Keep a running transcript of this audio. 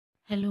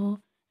Hello,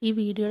 ഈ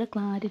വീഡിയോയുടെ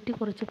clarity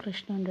കുറച്ച്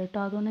പ്രശ്നമുണ്ട് കേട്ടോ.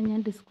 അതുകൊണ്ട് ഞാൻ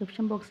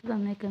ഡിസ്ക്രിപ്ഷൻ ബോക്സിൽ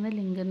തന്നേക്കുന്ന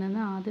ലിങ്കിൽ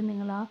നിന്ന് ആദ്യം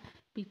നിങ്ങൾ ആ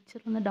പിക്ചർ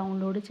ഒന്ന്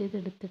ഡൗൺലോഡ്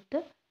ചെയ്തെടുത്തിട്ട്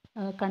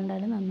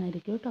കണ്ടാൽ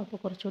നന്നായിരിക്കും കേട്ടോ. അപ്പോൾ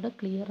കുറച്ചുകൂടെ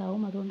ക്ലിയർ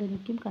ആവും. അതുകൊണ്ട്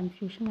എനിക്കും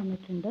കൺഫ്യൂഷൻ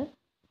വന്നിട്ടുണ്ട്.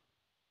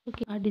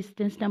 ഓക്കെ, ആ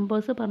ഡിസ്റ്റൻസ്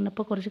നമ്പേഴ്സ്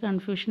പറഞ്ഞപ്പോൾ കുറച്ച്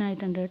കൺഫ്യൂഷൻ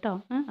ആയിട്ടുണ്ട് കേട്ടോ.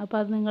 അപ്പോൾ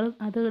അത് നിങ്ങൾ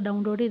അത്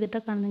ഡൗൺലോഡ്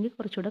ചെയ്തിട്ട് കാണുന്നെങ്കിൽ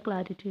കുറച്ചുകൂടെ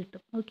ക്ലാരിറ്റി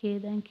കിട്ടും. Okay,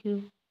 thank you.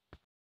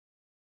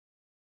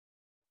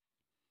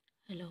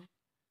 ഹലോ,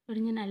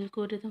 ഇവിടെ ഞാൻ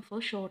അൽഗോരിതം ഫോർ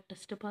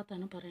ഷോർട്ടസ്റ്റ്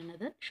പാത്താണ്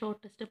പറയുന്നത്.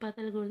 Shortest path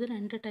algorithm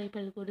 2 type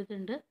algorithm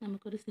ഉണ്ട്.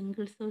 നമുക്കൊരു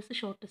single source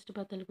shortest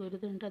path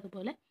algorithm ഉണ്ട്,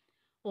 അതുപോലെ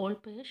all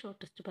pair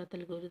shortest path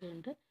algorithm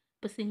ഉണ്ട്.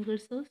 ഇപ്പോൾ സിംഗിൾ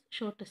സോഴ്സ്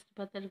ഷോർട്ടസ്റ്റ്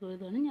പാത്ത്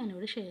അൽഗോരിതമാണ്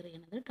ഞാനിവിടെ ഷെയർ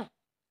ചെയ്യുന്നത് കേട്ടോ.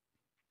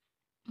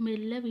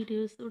 എല്ലാ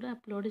വീഡിയോസും കൂടെ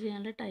അപ്ലോഡ്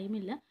ചെയ്യാനുള്ള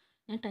ടൈമില്ല.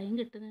 ഞാൻ ടൈം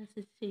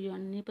കിട്ടുന്നതനുസരിച്ച്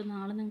ചെയ്യുവാണ്. ഇനിയിപ്പോൾ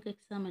നാളെ നിങ്ങൾക്ക്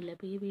എക്സാം അല്ലേ,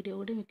 അപ്പോൾ ഈ വീഡിയോ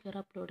കൂടി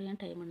മിക്കവാറും അപ്ലോഡ് ചെയ്യാൻ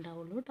ടൈം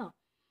ഉണ്ടാവുള്ളൂ കേട്ടോ.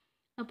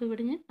 അപ്പോൾ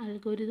ഇവിടെ ഞാൻ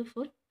അൽഗോരിതം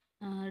ഫോർ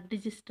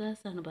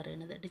ഡിജിസ്ട്രാസ് ആണ്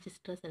പറയുന്നത്.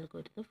 Dijkstra's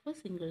algorithm four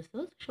single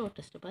source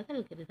shortest path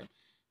algorithm.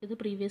 ഇത്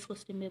പ്രീവിയസ്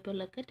ക്വസ്റ്റ്യൻ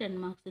പേപ്പറിലൊക്കെ 10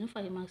 മാർക്സിനും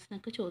 5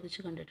 മാർക്സിനൊക്കെ ചോദിച്ച്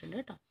കണ്ടിട്ടുണ്ട്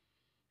കേട്ടോ.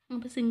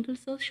 അപ്പോൾ single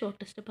source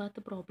shortest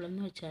path problem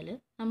എന്ന് വെച്ചാൽ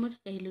നമ്മുടെ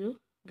കയ്യിലൊരു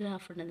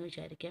ഗ്രാഫ് ഉണ്ടെന്ന്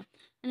വിചാരിക്കാം.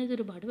 അതിനകത്ത്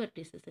ഒരുപാട്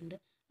വെർട്ടീസസ് ഉണ്ട്.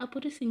 അപ്പോൾ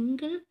ഒരു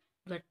സിംഗിൾ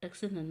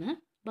വെർട്ടെക്സിൽ നിന്ന്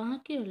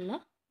ബാക്കിയുള്ള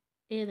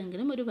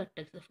ഏതെങ്കിലും ഒരു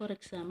വെർട്ടെക്സ്, ഫോർ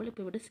എക്സാമ്പിൾ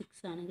ഇപ്പോൾ ഇവിടെ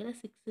 6 ആണെങ്കിൽ ആ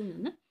 6ൽ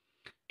നിന്ന്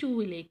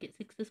 2ലേക്ക്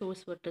 6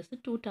 സോഴ്സ് വെർട്ടെക്സ്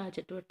 2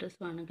 ടാർഗറ്റ്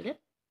വെർട്ടെക്സും ആണെങ്കിൽ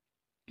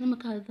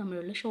നമുക്കത്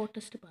തമ്മിലുള്ള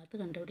ഷോർട്ടസ്റ്റ് പാത്ത്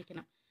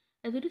കണ്ടുപിടിക്കണം.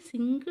 അതൊരു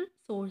സിംഗിൾ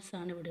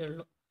സോഴ്സാണ്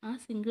ഇവിടെയുള്ളൂ. ആ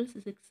സിംഗിൾ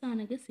 6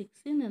 ആണെങ്കിൽ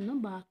 6ൽ നിന്നും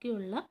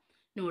ബാക്കിയുള്ള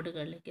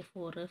നോഡുകളിലേക്ക്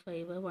 4,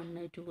 5,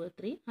 1, 2,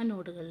 3 ആ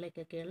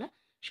നോഡുകളിലേക്കൊക്കെയുള്ള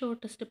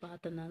ഷോർട്ടസ്റ്റ്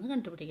പാത്ത് എന്താണെന്ന്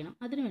കണ്ടുപിടിക്കണം.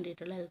 അതിന്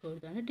വേണ്ടിയിട്ടുള്ള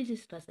അൽഗോരിതമാണ്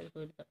ഡിജിസ്ട്രാസ്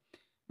അൽഗോരിതം.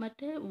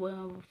 മറ്റേ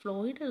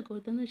ഫ്ലോയിഡ്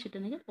അൽഗോരിതം എന്ന്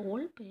വെച്ചിട്ടുണ്ടെങ്കിൽ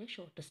ഓൾ പെയർ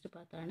ഷോർട്ടസ്റ്റ്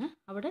പാത്താണ്.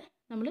 അവിടെ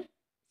നമ്മൾ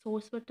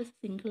സോഴ്സ് വെർട്ടെക്സ്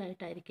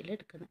സിംഗിളായിട്ടായിരിക്കില്ല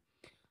എടുക്കുന്നത്.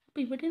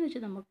 അപ്പോൾ ഇവിടെയെന്ന്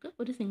വെച്ചാൽ നമുക്ക്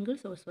ഒരു സിംഗിൾ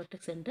സോഴ്സ്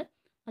വെർട്ടെക്സ് ഉണ്ട്.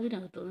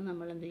 അതിനകത്തുനിന്ന്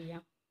നമ്മൾ എന്ത്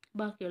ചെയ്യാം,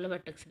 ബാക്കിയുള്ള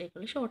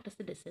വെർട്ടെക്സിലേക്കുള്ള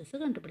ഷോർട്ടസ്റ്റ് ഡിസ്റ്റൻസ്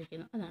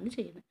കണ്ടുപിടിക്കുന്നു. അതാണ്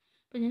ചെയ്യുന്നത്.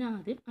 അപ്പോൾ ഞാൻ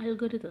ആദ്യം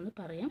അൽഗോരിതം എന്ന്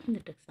പറയാം,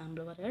 എന്നിട്ട് എക്സാമ്പിൾ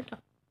പറയാം കേട്ടോ.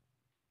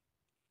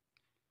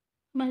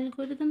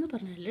 അൽഗോരിതം എന്ന്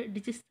പറഞ്ഞാൽ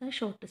ഡിജിസ്ട്രാ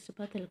ഷോർട്ടസ്റ്റ്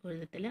പാത്ത്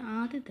അൽഗോരിതത്തിൽ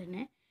ആദ്യം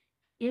തന്നെ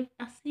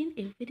assign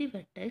every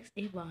vertex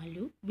a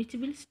value which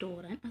will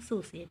store an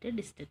associated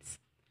distance.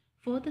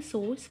 For the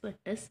source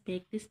vertex,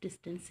 make this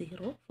distance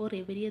 0. For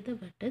every other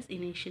vertex,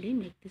 initially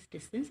make this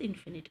distance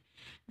infinite.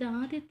 ഇത്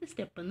ആദ്യത്തെ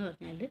step എന്ന്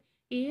പറഞ്ഞാൽ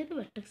ഏത്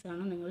വെർട്ടെക്സ്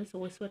ആണോ നിങ്ങൾ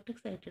സോഴ്സ്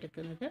വെർട്ടെക്സ് ആയിട്ട്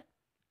എടുക്കുന്നത്,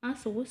 ആ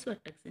സോഴ്സ്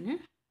വെർട്ടെക്സിന്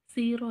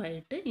 0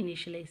 ആയിട്ട്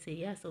ഇനീഷ്യലൈസ്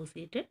ചെയ്യുക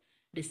അസോസിയേറ്റഡ്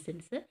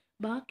ഡിസ്റ്റൻസ്.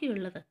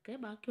 ബാക്കിയുള്ള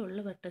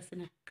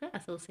വെർട്ടെക്സിനൊക്കെ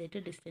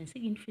അസോസിയേറ്റഡ് ഡിസ്റ്റൻസ്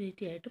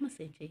ഇൻഫിനിറ്റി ആയിട്ട്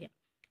അസൈൻ ചെയ്യുക.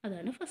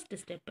 അതാണ്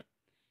ഫസ്റ്റ് സ്റ്റെപ്പ്.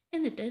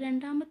 എന്നിട്ട്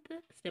രണ്ടാമത്തെ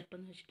സ്റ്റെപ്പ്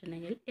എന്ന്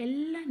വെച്ചിട്ടുണ്ടെങ്കിൽ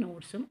എല്ലാ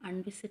നോട്ട്സും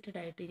അൺവിസിറ്റഡ്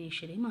ആയിട്ട്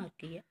ഇനീഷ്യലി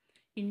മാർക്ക് ചെയ്യുക.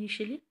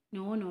 Initially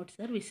no notes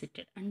R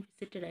visited,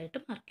 unvisited ആയിട്ട്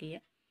മാർക്ക്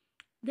ചെയ്യുക.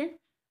 ദെൻ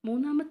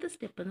മൂന്നാമത്തെ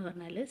സ്റ്റെപ്പ് എന്ന്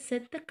പറഞ്ഞാൽ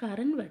set the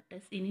current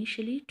vertex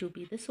initially to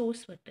B the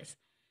source vertex.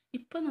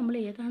 ഇപ്പോൾ നമ്മൾ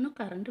ഏതാണോ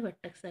കറൻറ്റ്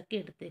വെർട്ടെക്സ് ആക്കി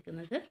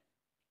എടുത്തേക്കുന്നത്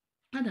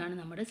അതാണ്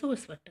നമ്മുടെ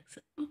source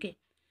vertex. Okay,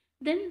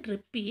 then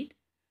repeat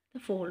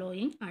the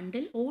following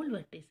until all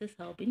vertices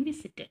have been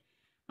visited.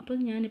 അപ്പോൾ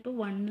ഞാനിപ്പോൾ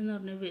 1 എന്ന്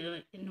പറഞ്ഞ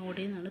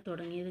നോഡിൽ നിന്നാണ്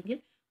തുടങ്ങിയതെങ്കിൽ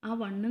ആ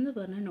 1 എന്ന്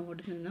പറഞ്ഞ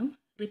നോഡിൽ നിന്നും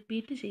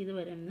റിപ്പീറ്റ് ചെയ്ത്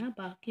വരുന്ന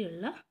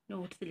ബാക്കിയുള്ള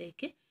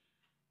നോട്ട്സിലേക്ക്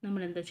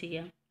നമ്മൾ എന്താ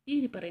ചെയ്യാം, ഈ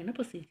പറയുന്ന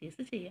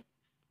പ്രൊസീജിയേഴ്സ് ചെയ്യാം.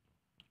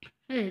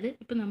 അതായത്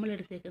ഇപ്പോൾ നമ്മൾ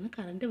എടുത്തേക്കുന്ന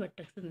കറൻറ്റ്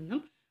വെർട്ടെക്സിൽ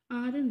നിന്നും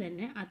ആദ്യം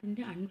തന്നെ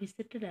അതിൻ്റെ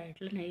അൺവിസിറ്റഡ്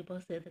ആയിട്ടുള്ള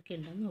നെയ്ബേഴ്സ് ഏതൊക്കെ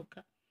ഉണ്ടെന്ന്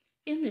നോക്കാം.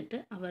 എന്നിട്ട്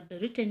അവരുടെ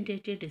ഒരു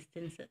ടെൻറ്റേറ്റീവ്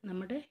ഡിസ്റ്റൻസ്,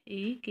 നമ്മുടെ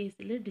ഈ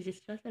കേസിൽ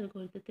ഡിജിസ്ട്രാസ്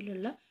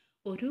അൽഗോരിതത്തിലുള്ള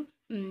ഒരു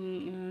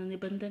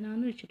നിബന്ധന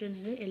എന്ന്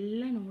വെച്ചിട്ടുണ്ടെങ്കിൽ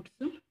എല്ലാ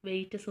നോട്ട്സും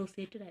വെയിറ്റ്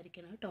അസോസിയേറ്റഡ്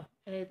ആയിരിക്കണം കേട്ടോ.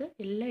 അതായത്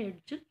എല്ലാ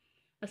എഡ്ജും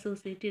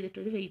അസോസിയേറ്റ്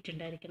ചെയ്തിട്ടൊരു വെയിറ്റ്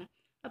ഉണ്ടായിരിക്കണം.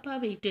 അപ്പോൾ ആ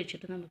വെയിറ്റ്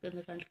വെച്ചിട്ട് നമുക്ക്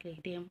എന്ത്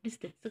കാൽക്കുലേറ്റ് ചെയ്യാം,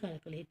 ഡിസ്റ്റൻസ്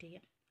കാൽക്കുലേറ്റ്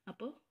ചെയ്യാം.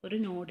 അപ്പോൾ ഒരു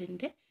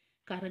നോഡിൻ്റെ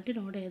കറൻറ്റ്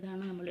നോഡ്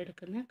ഏതാണ് നമ്മൾ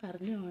എടുക്കുന്നത്,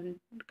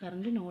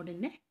 കറൻറ്റ്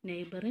നോഡിൻ്റെ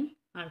നെയ്ബറിങ്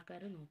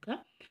ആൾക്കാരെ നോക്കുക.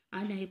 ആ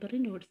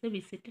നെയ്ബറിങ് നോഡ്സ്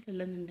വിസിറ്റഡ്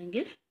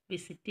അല്ലെന്നുണ്ടെങ്കിൽ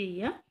വിസിറ്റ്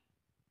ചെയ്യുക.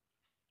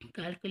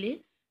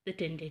 Calculate the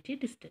tentative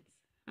distance.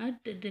 ആ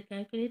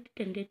കാൽക്കുലേറ്റ്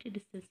ടെൻറ്റേറ്റീവ്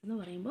ഡിസ്റ്റൻസ് എന്ന്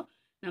പറയുമ്പോൾ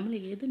നമ്മൾ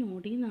ഏത്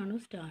നോഡിൽ നിന്നാണോ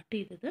സ്റ്റാർട്ട്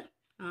ചെയ്തത്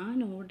ആ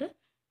node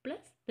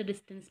plus the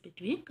distance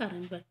between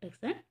current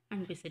vertex and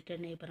unvisited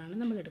നെയ്ബറാണ്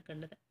നമ്മൾ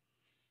എടുക്കേണ്ടത്.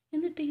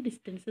 എന്നിട്ട് ഈ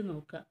ഡിസ്റ്റൻസ്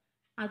നോക്കുക.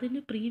 അതിന്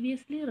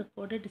പ്രീവിയസ്ലി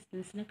റെക്കോർഡഡ്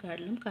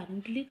ഡിസ്റ്റൻസിനെക്കാട്ടിലും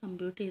കറൻ്റ്ലി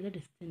കമ്പ്യൂട്ട് ചെയ്ത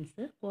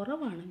ഡിസ്റ്റൻസ്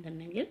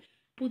കുറവാണെന്നുണ്ടെങ്കിൽ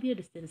പുതിയ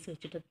ഡിസ്റ്റൻസ്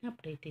വെച്ചിട്ട് അതിനെ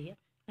അപ്ഡേറ്റ് ചെയ്യുക.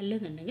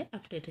 അല്ലെന്നുണ്ടെങ്കിൽ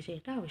അപ്ഡേറ്റ്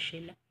ചെയ്യേണ്ട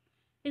ആവശ്യമില്ല.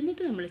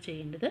 എന്നിട്ട് നമ്മൾ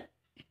ചെയ്യേണ്ടത്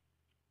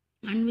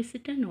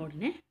അൺവിസിറ്റഡ്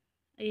നോഡിനെ,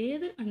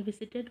 ഏത്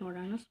അൺവിസിറ്റഡ്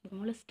നോഡാണോ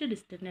സ്മോളസ്റ്റ്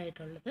ഡിസ്റ്റൻ്റ്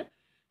ആയിട്ടുള്ളത്,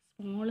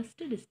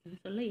 സ്മോളസ്റ്റ്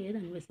ഡിസ്റ്റൻസ് ഉള്ള ഏത്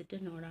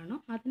അൺവിസിറ്റഡ് നോഡാണോ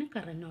അതിനെ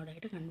കറൻറ്റ്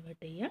നോഡായിട്ട്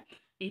കൺവേർട്ട് ചെയ്യുക.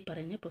 ഈ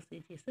പറഞ്ഞ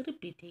പ്രൊസീജിയേഴ്സ്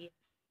റിപ്പീറ്റ് ചെയ്യുക.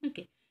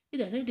 ഓക്കെ,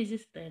 ഇതാണ്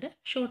ഡിജിസ്ട്രയുടെ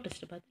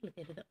ഷോർട്ടസ്റ്റ് പാത്ത്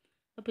അൽഗോരിതം.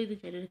 അപ്പോൾ ഇത്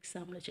ഞാനൊരു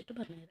എക്സാമ്പിൾ വെച്ചിട്ട്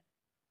പറഞ്ഞുതരാം.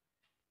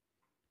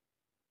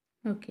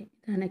 ഓക്കെ,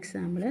 ഇതാണ്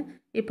എക്സാമ്പിൾ.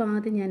 ഇപ്പോൾ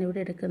ആദ്യം ഞാനിവിടെ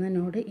എടുക്കുന്ന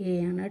നോഡ് എ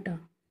ആണ് കേട്ടോ.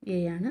 എ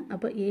ആണ്.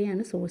 അപ്പോൾ എ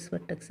ആണ് source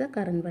vertex,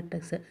 current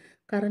vertex.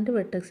 Current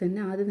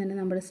വെർട്ടെക്സിന് ആദ്യം തന്നെ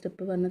നമ്മുടെ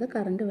സ്റ്റെപ്പ് പറഞ്ഞത്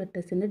കറൻറ്റ്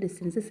വെർട്ടെക്സിൻ്റെ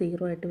ഡിസ്റ്റൻസ്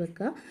 0 ആയിട്ട്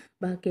വെക്കുക,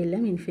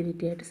 ബാക്കിയെല്ലാം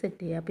ഇൻഫിനിറ്റി ആയിട്ട്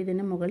സെറ്റ് ചെയ്യുക. അപ്പോൾ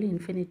ഇതിൻ്റെ മുകളിൽ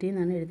ഇൻഫിനിറ്റി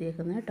എന്നാണ്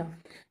എഴുതിയേക്കുന്നത് കേട്ടോ.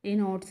 ഈ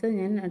നോട്ട്സ്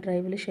ഞാൻ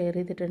ഡ്രൈവിൽ ഷെയർ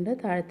ചെയ്തിട്ടുണ്ട്,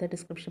 താഴത്തെ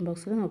ഡിസ്ക്രിപ്ഷൻ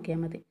ബോക്സിൽ നോക്കിയാൽ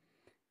മതി.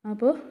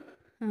 അപ്പോൾ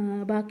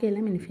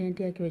ബാക്കിയെല്ലാം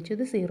ഇൻഫിനിറ്റി ആക്കി വെച്ചു,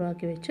 ഇത് 0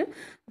 ആക്കി വെച്ചു.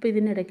 അപ്പോൾ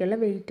ഇതിനിടയ്ക്കുള്ള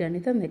വെയിറ്റാണ്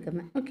ഈ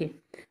തന്നിരിക്കുന്നത്. ഓക്കെ,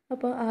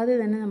 അപ്പോൾ ആദ്യം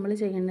തന്നെ നമ്മൾ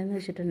ചെയ്യേണ്ടതെന്ന്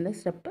വെച്ചിട്ടുണ്ടെങ്കിൽ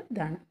സ്റ്റെപ്പ്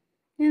ഇതാണ്.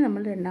 ഇനി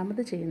നമ്മൾ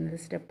രണ്ടാമത് ചെയ്യുന്നത്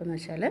സ്റ്റെപ്പ് എന്ന്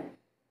വെച്ചാൽ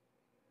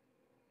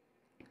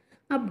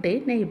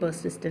അപ്ഡേറ്റ്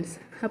നെയ്ബേഴ്സ് ഡിസ്റ്റൻസ്.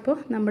 അപ്പോൾ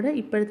നമ്മുടെ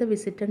ഇപ്പോഴത്തെ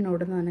വിസിറ്റഡ്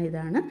നോഡ് എന്ന് പറഞ്ഞാൽ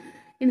ഇതാണ്.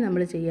 ഇനി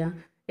നമ്മൾ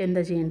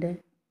എന്താ ചെയ്യേണ്ടത്,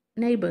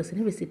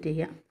 നെയ്ബേഴ്സിനെ വിസിറ്റ്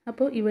ചെയ്യാം.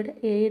 അപ്പോൾ ഇവിടെ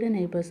എയുടെ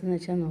നെയ്ബേഴ്സ് എന്ന്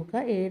വെച്ചാൽ നോക്കുക,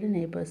 എയുടെ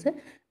നെയ്ബേഴ്സ്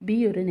ബി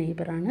ഒരു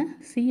നെയ്ബറാണ്,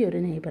 സി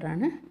ഒരു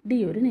നെയ്ബറാണ്, ഡി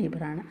ഒരു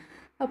നെയ്ബറാണ്.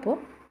 അപ്പോൾ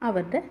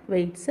അവരുടെ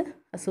വെയ്റ്റ്സ്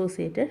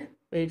അസോസിയേറ്റഡ്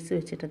വെയ്റ്റ്സ്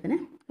വെച്ചിട്ട് അതിനെ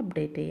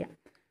അപ്ഡേറ്റ് ചെയ്യാം.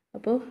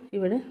 അപ്പോൾ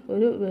ഇവിടെ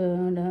ഒരു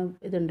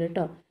ഇതുണ്ട്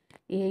കേട്ടോ,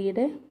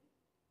 എയുടെ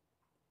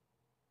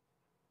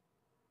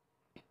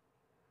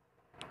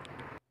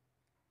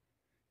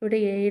ഇവിടെ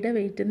എയുടെ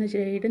വെയിറ്റ് എന്ന്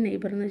വെച്ചാൽ എയുടെ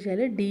നെയ്ബർ എന്ന്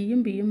വെച്ചാൽ ഡിയും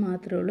ബിയും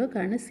മാത്രമേ ഉള്ളൂ.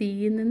 കാരണം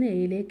സിയിൽ നിന്ന്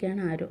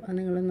എയിലേക്കാണ് ആരോ, അത്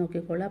നിങ്ങൾ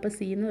നോക്കിക്കോളൂ. അപ്പോൾ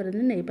സി എന്ന്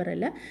പറയുന്നത്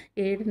നെയ്ബറല്ല,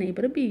 എയുടെ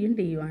നെയ്ബർ ബിയും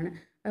ഡിയും ആണ്.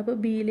 അപ്പോൾ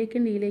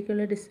ബിയിലേക്കും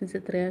ഡിയിലേക്കുള്ള ഡിസ്റ്റൻസ്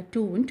എത്രയാണ്,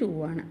 2ഉം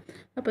 2ഉം ആണ്.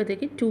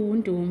 അപ്പോഴത്തേക്ക് 2ഉം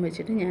 2ഉം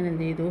വെച്ചിട്ട് ഞാൻ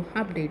എന്ത് ചെയ്തു,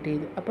 അപ്ഡേറ്റ്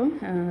ചെയ്തു. അപ്പം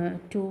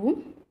 2ഉം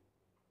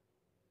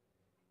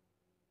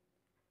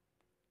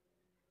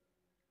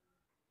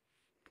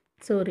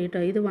സോറി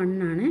കേട്ടോ, ഇത് 1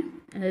 ആണ്.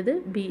 അതായത്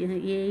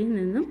എയിൽ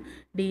നിന്നും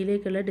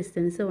ഡിയിലേക്കുള്ള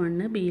ഡിസ്റ്റൻസ്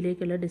 1,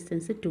 ബിയിലേക്കുള്ള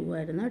ഡിസ്റ്റൻസ് 2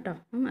 ആയിരുന്നു കേട്ടോ.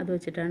 അത്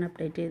വെച്ചിട്ടാണ്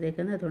അപ്ഡേറ്റ്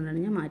ചെയ്തേക്കുന്നത്, അതുകൊണ്ടാണ്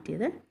ഞാൻ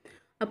മാറ്റിയത്.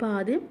 അപ്പോൾ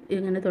ആദ്യം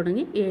ഇങ്ങനെ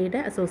തുടങ്ങി, എയുടെ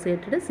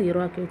അസോസിയേറ്റഡ് 0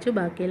 ആക്കി വെച്ചു,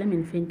 ബാക്കിയെല്ലാം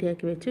ഇൻഫിനിറ്റി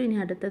ആക്കി വെച്ചു. ഇനി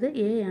അടുത്തത്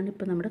എ ആണ്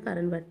ഇപ്പോൾ നമ്മുടെ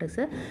കറണ്ട്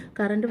വെർട്ടെക്സ്.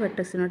 കറണ്ട്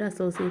വെർട്ടെക്സിനോട്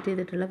അസോസിയേറ്റ്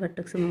ചെയ്തിട്ടുള്ള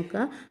വെർട്ടെക്സ്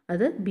നോക്കുക,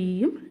 അത്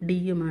ബിയും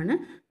ഡിയുമാണ്.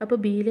 അപ്പോൾ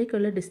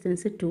ബിയിലേക്കുള്ള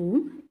ഡിസ്റ്റൻസ്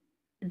 2ഉം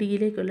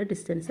ഡിയിലേക്കുള്ള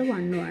ഡിസ്റ്റൻസ്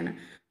 1ഉം ആണ്.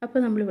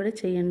 അപ്പോൾ നമ്മളിവിടെ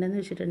ചെയ്യേണ്ടതെന്ന്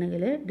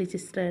വെച്ചിട്ടുണ്ടെങ്കിൽ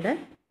ഡിജിക്സ്ട്രയുടെ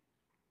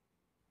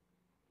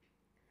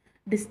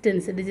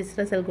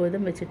ഡിജിക്സ്ട്ര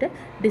അൽഗോരിതം വെച്ചിട്ട്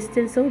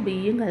ഡിസ്റ്റൻസ് ഓഫ്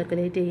ബിയും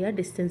കാൽക്കുലേറ്റ് ചെയ്യുക,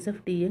 ഡിസ്റ്റൻസ് ഓഫ്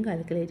ഡിയും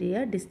കാൽക്കുലേറ്റ്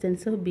ചെയ്യുക.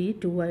 ഡിസ്റ്റൻസ് ഓഫ് ബി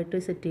 2 ആയിട്ട്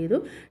സെറ്റ് ചെയ്തു,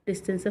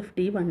 ഡിസ്റ്റൻസ് ഓഫ്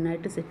ഡി 1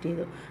 ആയിട്ട് സെറ്റ്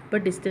ചെയ്തു. അപ്പോൾ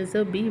ഡിസ്റ്റൻസ്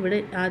ഓഫ് ബി ഇവിടെ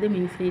ആദ്യം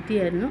ഇൻഫിനിറ്റി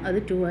ആയിരുന്നു, അത്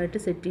 2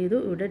 ആയിട്ട് സെറ്റ് ചെയ്തു.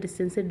 ഇവിടെ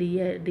ഡിസ്റ്റൻസ്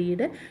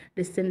ഡിയുടെ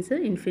ഡിസ്റ്റൻസ്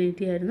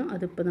ഇൻഫിനിറ്റി ആയിരുന്നു,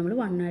 അതിപ്പോൾ നമ്മൾ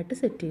 1 ആയിട്ട്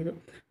സെറ്റ് ചെയ്തു.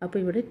 അപ്പോൾ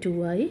ഇവിടെ 2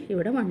 ആയി,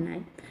 ഇവിടെ 1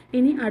 ആയി.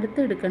 ഇനി അടുത്ത്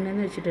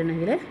എടുക്കേണ്ടതെന്ന്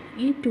വെച്ചിട്ടുണ്ടെങ്കിൽ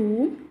ഈ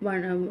 2ഉം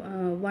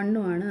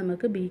 1ഉം ആണ്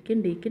നമുക്ക്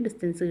ബിക്കും ഡിക്കും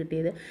ഡിസ്റ്റൻസ്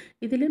കിട്ടിയത്.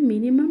 ഇതിൽ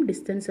മിനിമം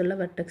ഡിസ്റ്റൻസ് ഉള്ള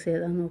വെർട്ടെക്സ്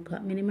ഏതാണെന്ന് നോക്കുക.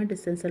 മിനിമം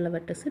ഡിസ്റ്റൻസ് ഉള്ള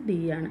വെർട്ടെക്സ് ഡി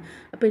ആണ്.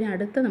 അപ്പോൾ ഇനി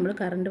അടുത്ത നമ്മൾ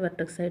കറണ്ട്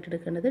വെർട്ടെക്സ് ആയിട്ട്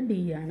എടുക്കേണ്ടത് ഡി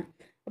ആണ്.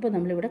 അപ്പോൾ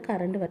നമ്മളിവിടെ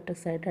കറണ്ട്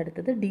വെർട്ടെക്സ് ആയിട്ട്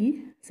അടുത്തത് ഡി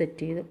സെറ്റ്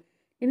ചെയ്തു.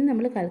 ഇനി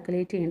നമ്മൾ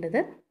കാൽക്കുലേറ്റ് ചെയ്യേണ്ടത്,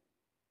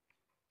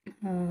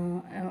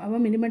 അപ്പോൾ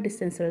മിനിമം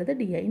ഡിസ്റ്റൻസ് ഉള്ളത്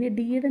ഡി ആയി. ഇനി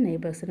ഡിയുടെ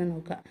നെയ്ബേഴ്സിനെ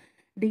നോക്കുക.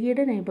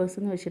 ഡിയുടെ നെയ്ബേഴ്സ്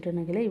എന്ന്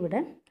വെച്ചിട്ടുണ്ടെങ്കിൽ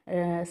ഇവിടെ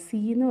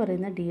സി എന്ന്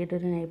പറയുന്ന ഡിയുടെ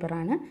ഒരു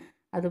നെയ്ബറാണ്,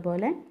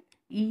 അതുപോലെ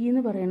ഇ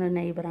എന്ന് പറയുന്ന ഒരു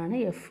നെയ്ബറാണ്,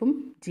 എഫും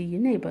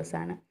ജിയും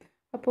നെയ്ബേഴ്സാണ്.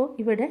 അപ്പോൾ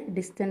ഇവിടെ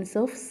distance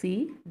of C,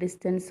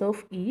 distance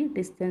of E,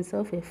 distance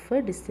of F,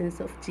 distance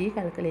of G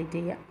calculate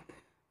ചെയ്യുക.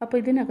 അപ്പോൾ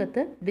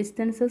ഇതിനകത്ത്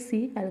ഡിസ്റ്റൻസ് ഓഫ് സി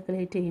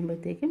കാൽക്കുലേറ്റ്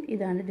ചെയ്യുമ്പോഴത്തേക്കും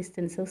ഇതാണ്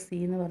ഡിസ്റ്റൻസ് ഓഫ് സി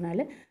എന്ന് പറഞ്ഞാൽ,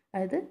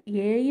 അതായത്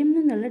എയിൽ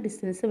നിന്നുള്ള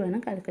ഡിസ്റ്റൻസ്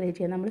വേണം കാൽക്കുലേറ്റ്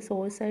ചെയ്യാൻ. നമ്മൾ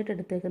സോഴ്സായിട്ട്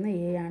എടുത്തേക്കുന്ന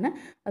എ ആണ്,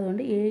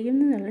 അതുകൊണ്ട് എയിൽ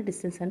നിന്നുള്ള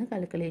ഡിസ്റ്റൻസാണ്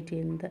കാൽക്കുലേറ്റ്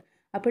ചെയ്യുന്നത്.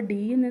 അപ്പോൾ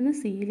ഡിയിൽ നിന്ന്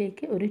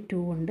സിയിലേക്ക് ഒരു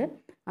 2 ഉണ്ട്,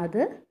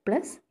 അത്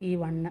പ്ലസ് ഈ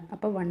 1,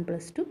 അപ്പോൾ 1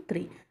 + 2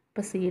 3.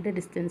 അപ്പോൾ സിയുടെ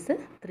ഡിസ്റ്റൻസ്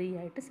 3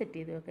 ആയിട്ട് സെറ്റ്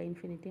ചെയ്ത് വെക്കുക.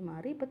 ഇൻഫിനിറ്റി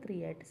മാറി ഇപ്പോൾ 3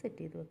 ആയിട്ട് സെറ്റ്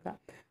ചെയ്ത് വെക്കുക.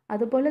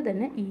 അതുപോലെ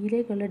തന്നെ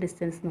ഇയിലേക്കുള്ള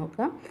ഡിസ്റ്റൻസ്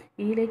നോക്കാം.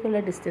 ഇയിലേക്കുള്ള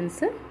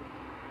ഡിസ്റ്റൻസ്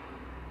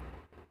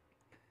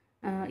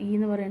ഇ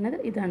എന്ന് പറയുന്നത്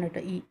ഇതാണ്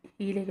കേട്ടോ,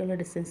 ഇയിലേക്കുള്ള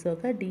ഡിസ്റ്റൻസ്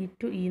നോക്കുക. ഡി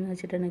ടു ഇ എന്ന്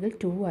വെച്ചിട്ടുണ്ടെങ്കിൽ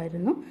 2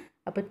 ആയിരുന്നു,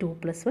 അപ്പോൾ 2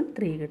 + 1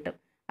 3 കിട്ടും.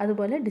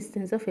 അതുപോലെ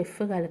ഡിസ്റ്റൻസ് ഓഫ്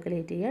എഫ്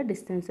കാൽക്കുലേറ്റ് ചെയ്യുക.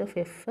 ഡിസ്റ്റൻസ് ഓഫ്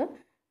എഫ്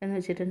എന്ന്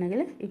വെച്ചിട്ടുണ്ടെങ്കിൽ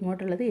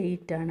ഇങ്ങോട്ടുള്ളത്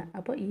 8 ആണ്,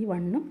 അപ്പോൾ ഈ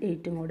 1ഉം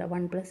 8ഉം കൂടെ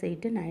 1 +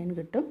 8 9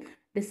 കിട്ടും.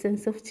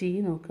 ഡിസ്റ്റൻസ് ഓഫ് ജി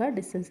നോക്കുക.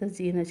 ഡിസ്റ്റൻസ് ഓഫ്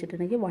ജി എന്ന്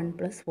വെച്ചിട്ടുണ്ടെങ്കിൽ 1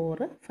 +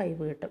 4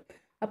 5 കിട്ടും.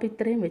 അപ്പോൾ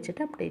ഇത്രയും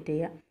വെച്ചിട്ട് അപ്ഡേറ്റ്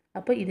ചെയ്യുക.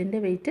 അപ്പോൾ ഇതിൻ്റെ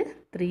വെയിറ്റ്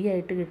 3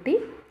 ആയിട്ട് കിട്ടി,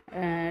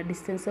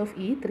 ഡിസ്റ്റൻസ് ഓഫ്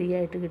ഇ 3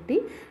 ആയിട്ട് കിട്ടി,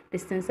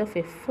 ഡിസ്റ്റൻസ് ഓഫ്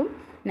എഫും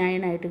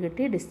 9 ആയിട്ട്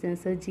കിട്ടി,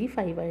 ഡിസ്റ്റൻസ് ഓഫ് ജി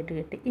 5 ആയിട്ട്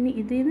കിട്ടി. ഇനി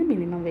ഇതിൽ നിന്ന്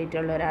മിനിമം വെയിറ്റ്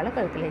ഉള്ള ഒരാളെ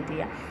കാൽക്കുലേറ്റ്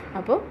ചെയ്യാം.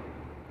 അപ്പോൾ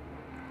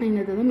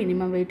ഇതിനകത്ത്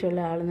മിനിമം വെയിറ്റ്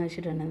ഉള്ള ആളെന്ന്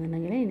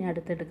വെച്ചിട്ടുണ്ടെന്നുണ്ടെങ്കിൽ ഇനി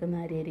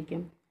അടുത്തെടുക്കുന്ന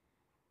ആരെയായിരിക്കും,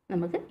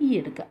 നമുക്ക് ഇ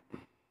എടുക്കാം.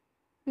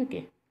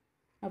 ഓക്കെ,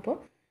 അപ്പോൾ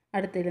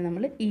അടുത്തതിൽ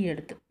നമ്മൾ ഇ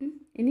എടുത്തു.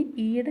 ഇനി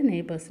ഇയുടെ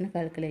നെയ്ബേഴ്സിനെ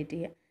കാൽക്കുലേറ്റ്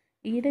ചെയ്യുക.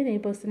 ഇയുടെ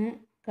നെയ്ബേഴ്സിനെ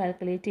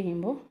കാൽക്കുലേറ്റ്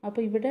ചെയ്യുമ്പോൾ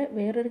അപ്പോൾ ഇവിടെ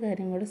വേറൊരു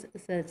കാര്യം കൂടെ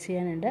സെർച്ച്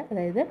ചെയ്യാനുണ്ട്.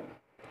 അതായത്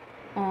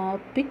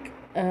പിക്ക്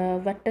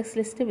vertex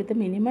list with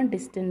minimum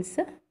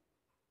distance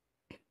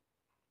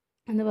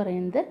എന്ന്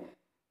പറയുന്നത്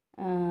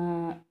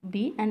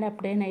ബി ആൻഡ്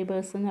അപ്ഡേറ്റ്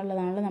നെയ്ബേഴ്സ്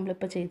എന്നുള്ളതാണല്ലോ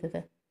നമ്മളിപ്പോൾ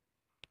ചെയ്തത്.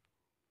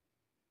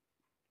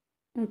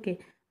 ഓക്കെ,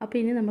 അപ്പോൾ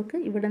ഇനി നമുക്ക്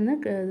ഇവിടെ നിന്ന്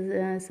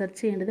സെർച്ച്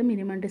ചെയ്യേണ്ടത്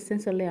മിനിമം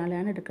ഡിസ്റ്റൻസ് ഉള്ള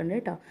ആളെയാണ് എടുക്കേണ്ടത്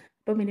കേട്ടോ.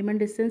 അപ്പോൾ മിനിമം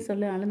ഡിസ്റ്റൻസ്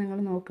ഉള്ള ആൾ നിങ്ങൾ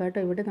നോക്കുക കേട്ടോ.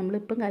 ഇവിടെ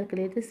നമ്മളിപ്പം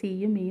കാൽക്കുലേറ്റ്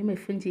സിയും ഇയും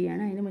എഫും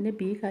ചെയ്യാണ്. അതിന് മുന്നേ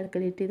ബി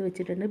കാൽക്കുലേറ്റ് ചെയ്ത്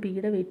വെച്ചിട്ടുണ്ട്.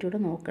 ബിയുടെ വെയിറ്റ് കൂടെ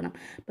നോക്കണം.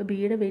 അപ്പോൾ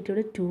ബിയുടെ വെയിറ്റ്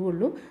കൂടെ 2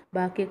 ഉള്ളൂ,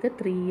 ബാക്കിയൊക്കെ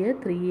 3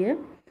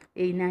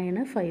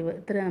 9 5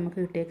 ഇത്ര നമുക്ക്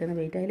കിട്ടിയേക്കുന്ന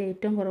വെയിറ്റ്. അതിൽ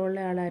ഏറ്റവും കുറവുള്ള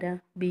ആളാരാ,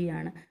 ബി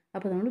ആണ്.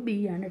 അപ്പോൾ നമ്മൾ ബി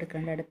ആണ്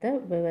എടുക്കേണ്ടത്. അടുത്ത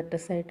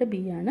വെർട്ടെക്സ് ആയിട്ട്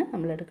ബി ആണ്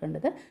നമ്മൾ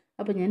എടുക്കേണ്ടത്.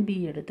 അപ്പോൾ ഞാൻ ബി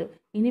എടുത്തു.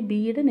 ഇനി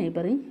ബിയുടെ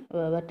നെയ്ബറിങ്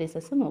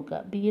വെർട്ടിസസ് നോക്കുക.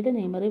 ബിയുടെ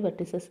നെയ്ബറിങ്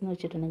വെർട്ടിസസ് എന്ന്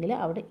വെച്ചിട്ടുണ്ടെങ്കിൽ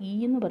അവിടെ ഇ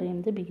എന്ന്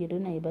പറയുന്നത് ബിയുടെ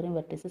നെയ്ബറിങ്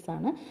വെർട്ടിസസ്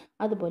ആണ്,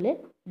 അതുപോലെ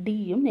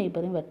ഡിയും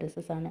നെയ്ബറിങ്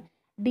വെർട്ടിസസ് ആണ്.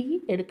 ഡി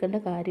എടുക്കേണ്ട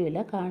കാര്യമില്ല,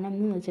 കാരണം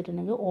എന്ന്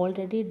വെച്ചിട്ടുണ്ടെങ്കിൽ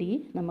ഓൾറെഡി ഡി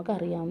നമുക്ക്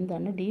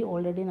അറിയാവുന്നതാണ്. ഡി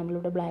ഓൾറെഡി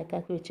നമ്മളിവിടെ ബ്ലാക്ക്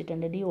ആക്കി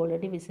വെച്ചിട്ടുണ്ട്. ഡി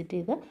ഓൾറെഡി വിസിറ്റ്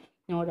ചെയ്ത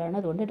നോഡാണ്,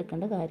 അതുകൊണ്ട്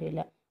എടുക്കേണ്ട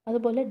കാര്യമില്ല.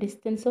 അതുപോലെ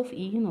ഡിസ്റ്റൻസ് ഓഫ്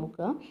ഇ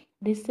നോക്കുക.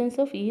 ഡിസ്റ്റൻസ്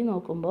ഓഫ് ഇ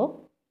നോക്കുമ്പോൾ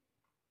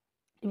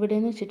ഇവിടെ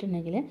എന്ന്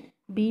വെച്ചിട്ടുണ്ടെങ്കിൽ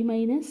ബി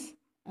മൈനസ്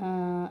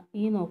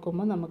ഇ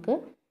നോക്കുമ്പോൾ നമുക്ക്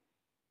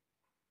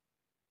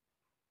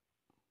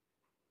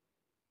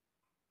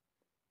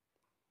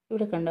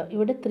ഇവിടെ കണ്ടോ,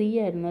 ഇവിടെ 3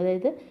 ആയിരുന്നു.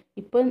 അതായത്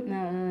ഇപ്പം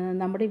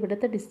നമ്മുടെ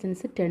ഇവിടുത്തെ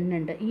ഡിസ്റ്റൻസ് 10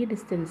 ഉണ്ട്. ഈ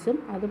ഡിസ്റ്റൻസും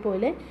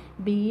അതുപോലെ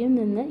ബിയിൽ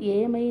നിന്ന് A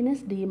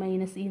minus D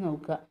minus E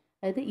നോക്കുക.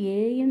 അതായത്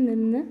എയിൽ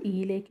നിന്ന്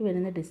ഇയിലേക്ക്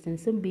വരുന്ന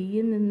ഡിസ്റ്റൻസും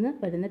ബിയിൽ നിന്ന്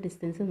വരുന്ന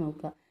ഡിസ്റ്റൻസും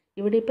നോക്കുക.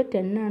 ഇവിടെ ഇപ്പോൾ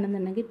 10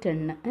 ആണെന്നുണ്ടെങ്കിൽ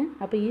 10,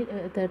 അപ്പോൾ ഈ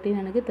 13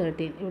 ആണെങ്കിൽ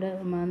 13. ഇവിടെ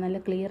നല്ല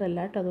ക്ലിയർ അല്ല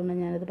കേട്ടോ,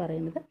 അതുകൊണ്ടാണ് ഞാനത്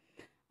പറയുന്നത്.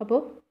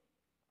 അപ്പോൾ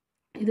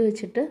ഇത്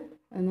വെച്ചിട്ട്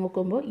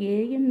നോക്കുമ്പോൾ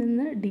എയിൽ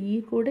നിന്ന് ഡി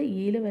കൂടെ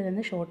ഇയിൽ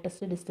വരുന്ന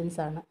ഷോർട്ടസ്റ്റ് ഡിസ്റ്റൻസ്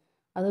ആണ്.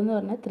 അതെന്ന്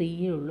പറഞ്ഞാൽ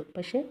 3 ഉള്ളൂ.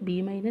 പക്ഷേ ബി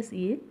മൈനസ്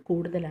ഇ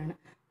കൂടുതലാണ്.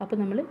 അപ്പോൾ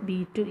നമ്മൾ ബി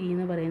ടു ഇ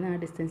എന്ന് പറയുന്ന ആ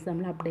ഡിസ്റ്റൻസ്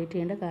നമ്മൾ അപ്ഡേറ്റ്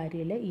ചെയ്യേണ്ട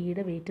കാര്യമില്ല.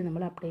 ഇയുടെ വെയിറ്റ്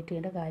നമ്മൾ അപ്ഡേറ്റ്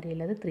ചെയ്യേണ്ട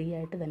കാര്യമില്ല. അത് 3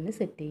 ആയിട്ട് തന്നെ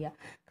സെറ്റ് ചെയ്യുക.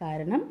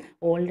 കാരണം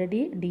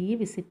ഓൾറെഡി ഡി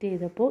വിസിറ്റ്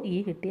ചെയ്തപ്പോൾ ഈ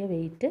കിട്ടിയ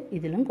വെയിറ്റ്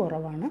ഇതിലും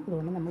കുറവാണ്.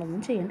 അതുകൊണ്ട്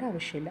നമ്മളൊന്നും ചെയ്യേണ്ട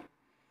ആവശ്യമില്ല.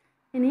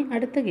 ഇനി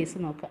അടുത്ത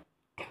കേസ് നോക്കാം.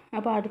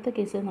 അപ്പോൾ അടുത്ത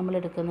കേസ് നമ്മൾ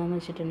എടുക്കുന്നതെന്ന്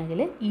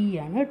വെച്ചിട്ടുണ്ടെങ്കിൽ ഇ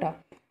ആണ് കേട്ടോ.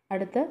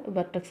 അടുത്ത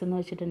വെർട്ടെക്സ് എന്ന്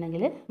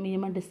വെച്ചിട്ടുണ്ടെങ്കിൽ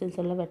മിനിമം ഡിസ്റ്റൻസ്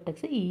ഉള്ള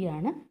വെർട്ടെക്സ് ഇ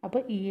ആണ്.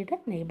 അപ്പോൾ ഇയുടെ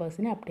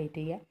നെയ്ബേഴ്സിനെ അപ്ഡേറ്റ്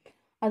ചെയ്യുക.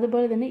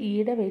 അതുപോലെ തന്നെ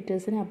ഇയുടെ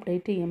വെയിറ്റേഴ്സിനെ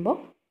അപ്ഡേറ്റ് ചെയ്യുമ്പോൾ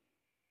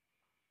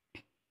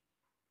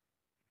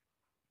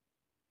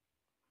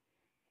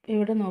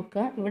ഇവിടെ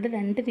നോക്കുക, ഇവിടെ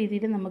 2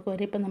 രീതിയിൽ നമുക്ക്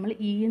വരാം. ഇപ്പം നമ്മൾ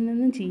ഇയിൽ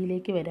നിന്നും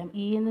ജിയിലേക്ക് വരാം.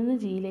 ഇയിൽ നിന്ന്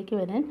ജിയിലേക്ക്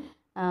വരാൻ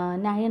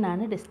 9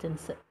 ആണ്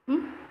ഡിസ്റ്റൻസ്.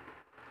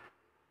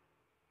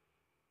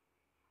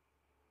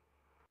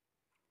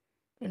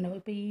 ഉണ്ടാവും.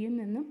 ഇപ്പോൾ ഇയിൽ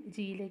നിന്നും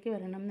ജിയിലേക്ക്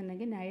വരണം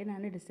എന്നുണ്ടെങ്കിൽ 9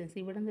 ആണ് ഡിസ്റ്റൻസ്.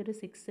 ഇവിടെ നിന്നൊരു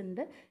 6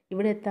 ഉണ്ട്,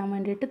 ഇവിടെ എത്താൻ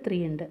വേണ്ടിയിട്ട്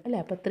 3 ഉണ്ട് അല്ലേ.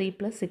 അപ്പോൾ 3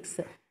 +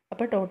 6,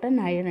 അപ്പോൾ ടോട്ടൽ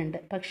 9 ഉണ്ട്.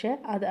 പക്ഷേ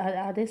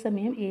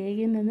അതേസമയം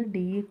എയിൽ നിന്ന്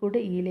ഡി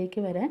കൂടെ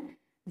ഇയിലേക്ക് വരാൻ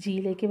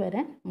ജിയിലേക്ക്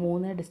വരാൻ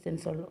 3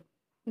 ഡിസ്റ്റൻസ് ഉള്ളൂ.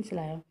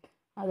 മനസ്സിലായോ?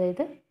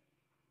 അതായത്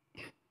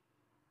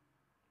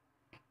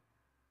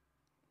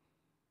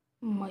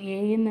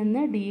എയിൽ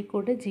നിന്ന് ഡി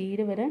കൂടെ ജിയിൽ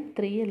വരാൻ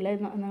 3 അല്ല,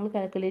 നിങ്ങൾ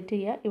കാൽക്കുലേറ്റ്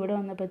ചെയ്യുക. ഇവിടെ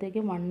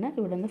വന്നപ്പോഴത്തേക്ക് 1,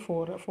 ഇവിടെ നിന്ന്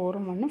 4,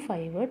 4ഉം 1ഉം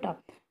 5 കേട്ടോ.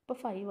 അപ്പോൾ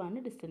 5 ആണ്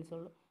ഡിസ്റ്റൻസ്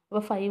ഉള്ളൂ.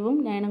 അപ്പോൾ 5ഉം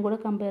 9ഉം കൂടെ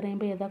കമ്പയർ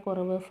ചെയ്യുമ്പോൾ ഏതാ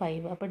കുറവ്?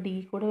 5. അപ്പോൾ ഡി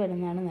കൂടെ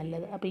വരുന്നതാണ്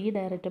നല്ലത്. അപ്പോൾ ഈ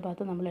ഡയറക്റ്റ്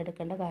പാത്ത് നമ്മൾ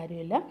എടുക്കേണ്ട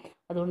കാര്യമില്ല.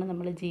 അതുകൊണ്ട്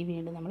നമ്മൾ ജി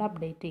വീണ്ടും നമ്മൾ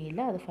അപ്ഡേറ്റ്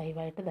ചെയ്യില്ല. അത് 5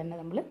 ആയിട്ട് തന്നെ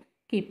നമ്മൾ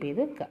കീപ്പ്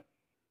ചെയ്ത് വെക്കുക.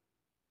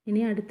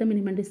 ഇനി അടുത്ത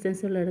മിനിമം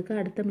ഡിസ്റ്റൻസ് ഉള്ള എടുക്കുക.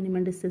 അടുത്ത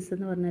മിനിമം ഡിസ്റ്റൻസ്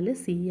എന്ന് പറഞ്ഞാൽ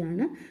സി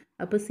ആണ്.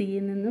 അപ്പോൾ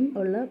സിയിൽ നിന്നും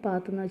ഉള്ള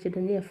പാത്ത് എന്ന്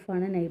വെച്ചിട്ടുണ്ടെങ്കിൽ എഫ്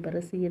ആണ് നെയ്ബർ.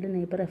 സിയുടെ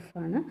നെയ്ബർ എഫ്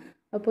ആണ്.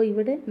 അപ്പോൾ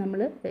ഇവിടെ നമ്മൾ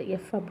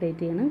എഫ്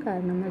അപ്ഡേറ്റ് ചെയ്യണം.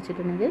 കാരണം എന്ന്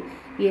വെച്ചിട്ടുണ്ടെങ്കിൽ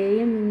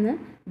എയിൽ നിന്ന്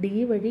ഡി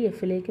വഴി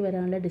എഫിലേക്ക്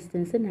വരാനുള്ള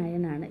ഡിസ്റ്റൻസ്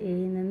 9 ആണ്.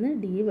 എയിൽ നിന്ന്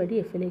ഡി വഴി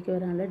എഫിലേക്ക്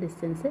വരാനുള്ള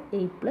ഡിസ്റ്റൻസ്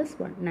 8 +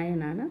 1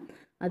 9 ആണ്.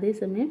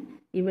 അതേസമയം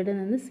ഇവിടെ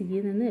നിന്ന്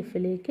സിയിൽ നിന്ന്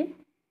എഫിലേക്ക്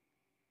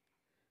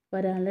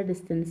വരാനുള്ള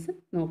ഡിസ്റ്റൻസ്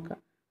നോക്കുക.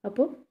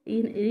 അപ്പോൾ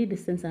ഈ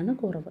ഡിസ്റ്റൻസ് ആണ്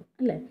കുറവ്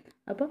അല്ലേ.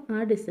 അപ്പോൾ ആ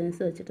ഡിസ്റ്റൻസ്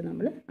വെച്ചിട്ട്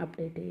നമ്മൾ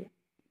അപ്ഡേറ്റ് ചെയ്യുക.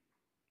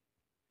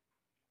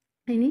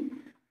 ഇനി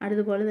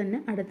അതുപോലെ തന്നെ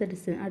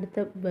അടുത്ത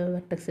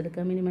വെർട്ടെക്സ്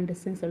എടുക്കുക. മിനിമം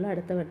ഡിസ്റ്റൻസ് ഉള്ള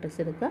അടുത്ത വെർട്ടെക്സ്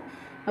എടുക്കുക.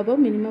 അപ്പോൾ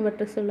മിനിമം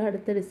വെർട്ടെക്സ് ഉള്ള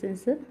അടുത്ത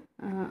ഡിസ്റ്റൻസ്,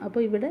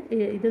 അപ്പോൾ ഇവിടെ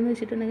ഇതെന്ന്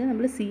വെച്ചിട്ടുണ്ടെങ്കിൽ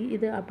നമ്മൾ സി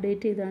ഇത്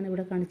അപ്ഡേറ്റ് ചെയ്താണ്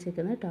ഇവിടെ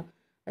കാണിച്ചേക്കുന്നത് കേട്ടോ.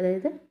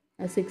 അതായത്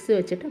 6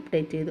 വെച്ചിട്ട്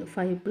അപ്ഡേറ്റ് ചെയ്തു.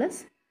 5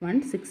 +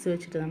 1 6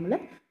 വെച്ചിട്ട് നമ്മൾ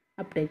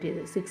അപ്ഡേറ്റ്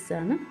ചെയ്തു. 6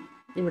 ആണ്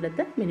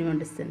ഇവിടുത്തെ മിനിമം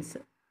ഡിസ്റ്റൻസ്.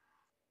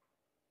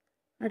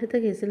 അടുത്ത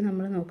കേസിൽ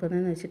നമ്മൾ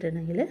നോക്കുന്നതെന്ന്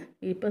വെച്ചിട്ടുണ്ടെങ്കിൽ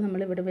ഇപ്പോൾ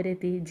നമ്മളിവിടെ വരെ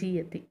എത്തി, ജി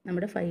എത്തി.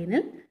 നമ്മുടെ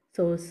ഫൈനൽ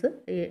സോഴ്സ്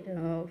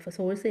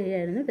എ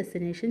ആയിരുന്നു,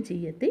 ഡെസ്റ്റിനേഷൻ ജി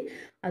എത്തി.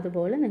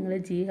 അതുപോലെ നിങ്ങൾ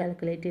ജി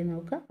കാൽക്കുലേറ്റ് ചെയ്ത്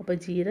നോക്കുക. അപ്പോൾ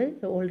ജിയുടെ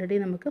ഓൾറെഡി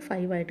നമുക്ക്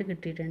 5 ആയിട്ട്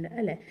കിട്ടിയിട്ടുണ്ട്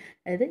അല്ലേ.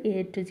 അതായത്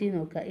എ ടു ജി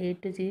നോക്കുക. A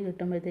to G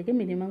കിട്ടുമ്പോഴത്തേക്ക്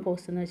minimum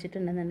cost എന്ന്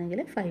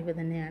വെച്ചിട്ടുണ്ടെന്നുണ്ടെങ്കിൽ 5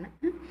 തന്നെയാണ്.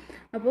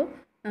 അപ്പോൾ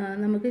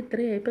നമുക്ക്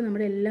ഇത്രയായപ്പോൾ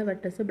നമ്മുടെ എല്ലാ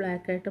വെർട്ടെക്സും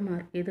ബ്ലാക്കായിട്ട്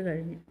മാർക്ക് ചെയ്ത്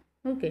കഴിഞ്ഞു.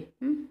 ഓക്കെ.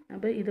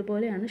 അപ്പോൾ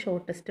ഇതുപോലെയാണ്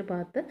shortest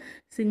path,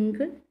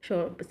 single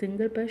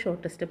pair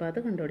shortest path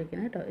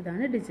കണ്ടുപിടിക്കുന്നത് കേട്ടോ.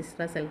 ഇതാണ്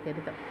ഡിജിസ്ട്ര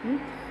അൽഗോരിതം.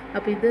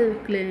 അപ്പോൾ ഇത്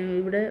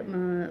ഇവിടെ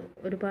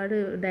ഒരുപാട്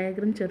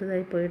ഡയഗ്രം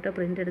ചെറുതായി പോയിട്ട്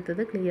പ്രിൻ്റ്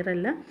എടുത്തത് ക്ലിയർ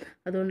അല്ല.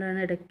 അതുകൊണ്ടാണ്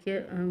ഇടയ്ക്ക്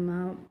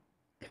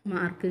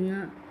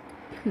മാർക്കിങ്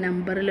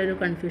നമ്പറിലൊരു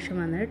കൺഫ്യൂഷൻ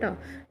വന്നത് കേട്ടോ.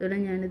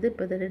 അതുകൊണ്ട് ഞാനിത്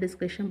ഇപ്പോൾ തന്നെ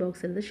ഡിസ്ക്രിപ്ഷൻ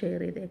ബോക്സിൽ ഇത്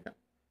ഷെയർ ചെയ്തേക്കാം.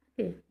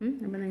 ഓക്കെ.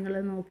 അപ്പോൾ നിങ്ങൾ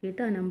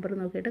നോക്കിയിട്ട് ആ നമ്പർ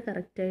നോക്കിയിട്ട്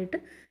കറക്റ്റായിട്ട്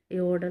ഈ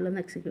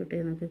ഓർഡറിലൊന്ന് എക്സിക്യൂട്ട്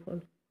ചെയ്ത്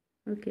നോക്കിക്കോളൂ.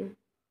 ഓക്കെ.